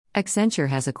Accenture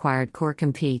has acquired Core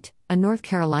Compete, a North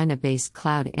Carolina-based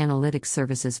cloud analytics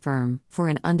services firm, for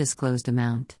an undisclosed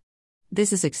amount.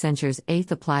 This is Accenture's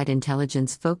eighth applied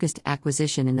intelligence-focused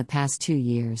acquisition in the past 2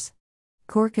 years.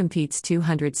 Core Compete's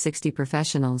 260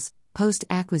 professionals,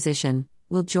 post-acquisition,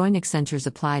 will join Accenture's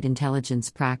applied intelligence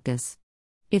practice.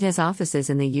 It has offices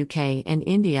in the UK and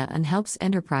India and helps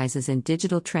enterprises in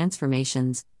digital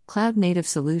transformations, cloud-native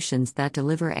solutions that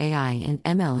deliver AI and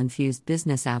ML-infused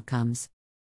business outcomes.